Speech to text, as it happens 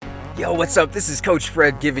Yo, what's up? This is Coach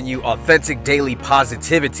Fred giving you authentic daily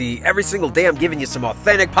positivity. Every single day I'm giving you some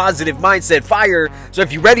authentic positive mindset fire. So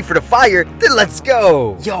if you're ready for the fire, then let's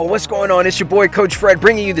go. Yo, what's going on? It's your boy Coach Fred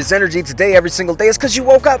bringing you this energy today every single day. It's because you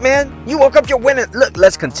woke up, man. You woke up, you're winning. Look,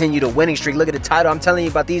 let's continue the winning streak. Look at the title. I'm telling you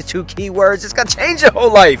about these 2 keywords. It's going to change your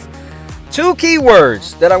whole life. 2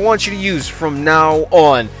 keywords that I want you to use from now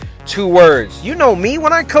on. 2 words. You know me,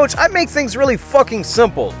 when I coach, I make things really fucking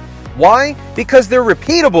simple. Why? Because they're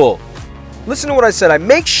repeatable. Listen to what I said. I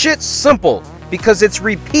make shit simple because it's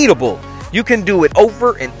repeatable. You can do it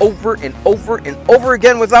over and over and over and over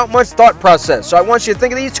again without much thought process. So I want you to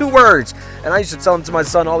think of these 2 words. And I used to tell them to my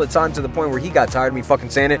son all the time to the point where he got tired of me fucking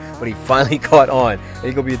saying it, but he finally caught on. And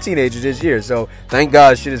he's going to be a teenager this year. So thank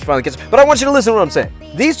God shit is finally catching. But I want you to listen to what I'm saying.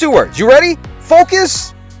 These 2 words. You ready?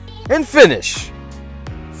 Focus and finish.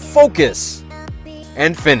 Focus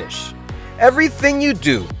and finish. Everything you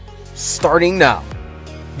do starting now,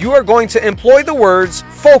 you are going to employ the words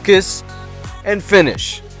focus and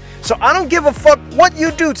finish. So I don't give a fuck what you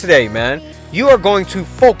do today, man. You are going to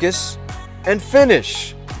focus and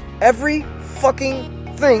finish every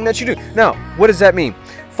fucking thing that you do. Now, what does that mean?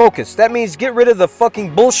 Focus. That means get rid of the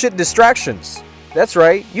fucking bullshit distractions. That's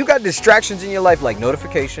right. You got distractions in your life like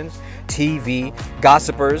notifications, TV,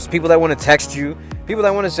 gossipers, people that want to text you, people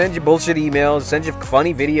that want to send you bullshit emails, send you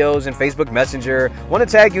funny videos in Facebook Messenger, want to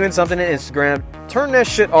tag you in something in Instagram. Turn that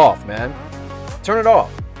shit off, man. Turn it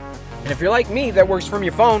off. And if you're like me that works from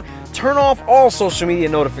your phone, turn off all social media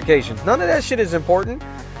notifications. None of that shit is important.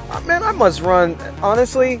 Man, I must run,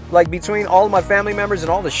 honestly, like between all of my family members and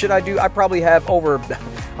all the shit I do, I'm probably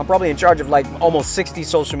in charge of like almost 60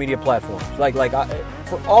 social media platforms.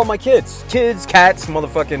 For all my kids, cats,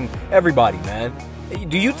 motherfucking everybody, man.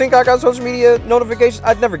 Do you think I got social media notifications?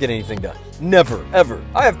 I'd never get anything done. Never, ever.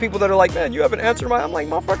 I have people that are like, man, you haven't answered my... I'm like,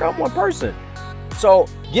 motherfucker, I'm one person. So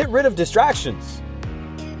get rid of distractions.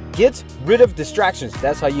 Get rid of distractions.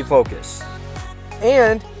 That's how you focus.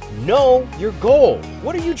 And know your goal.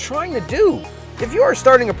 What are you trying to do? If you are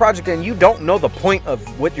starting a project and you don't know the point of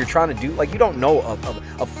what you're trying to do, like you don't know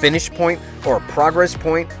a finish point or a progress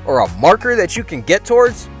point or a marker that you can get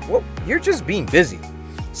towards, well, you're just being busy.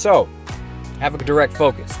 So have a direct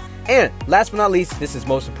focus. And last but not least, this is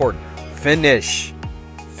most important. Finish.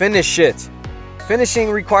 Finish it.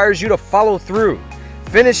 Finishing requires you to follow through.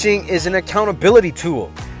 Finishing is an accountability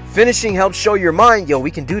tool. Finishing helps show your mind, yo,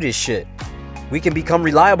 we can do this shit. We can become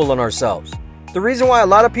reliable on ourselves. The reason why a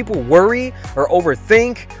lot of people worry or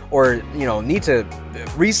overthink or, need to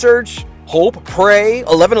research, hope, pray,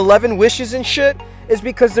 1111 wishes and shit is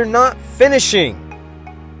because they're not finishing.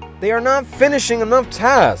 They are not finishing enough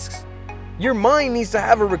tasks. Your mind needs to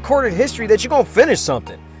have a recorded history that you're going to finish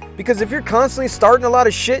something. Because if you're constantly starting a lot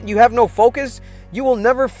of shit and you have no focus, you will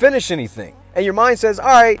never finish anything. And your mind says, all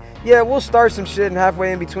right, yeah, we'll start some shit and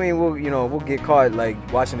halfway in between, we'll get caught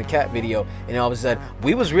like watching the cat video. And all of a sudden,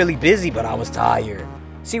 we was really busy, but I was tired.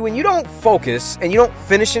 See, when you don't focus and you don't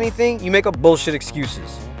finish anything, you make up bullshit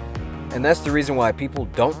excuses. And that's the reason why people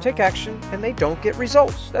don't take action and they don't get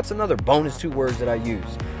results. That's another bonus 2 words that I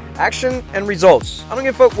use. Action and results. I don't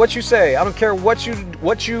give a fuck what you say. I don't care what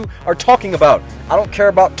you are talking about. I don't care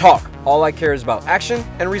about talk. All I care is about action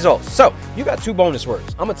and results. So, you got 2 bonus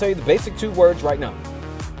words. I'm going to tell you the basic 2 words right now.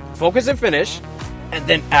 Focus and finish, and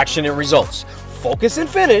then action and results. Focus and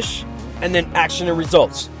finish, and then action and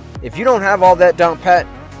results. If you don't have all that down pat,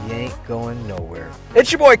 you ain't going nowhere.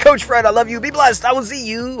 It's your boy, Coach Fred. I love you. Be blessed. I will see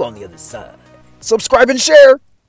you on the other side. Subscribe and share.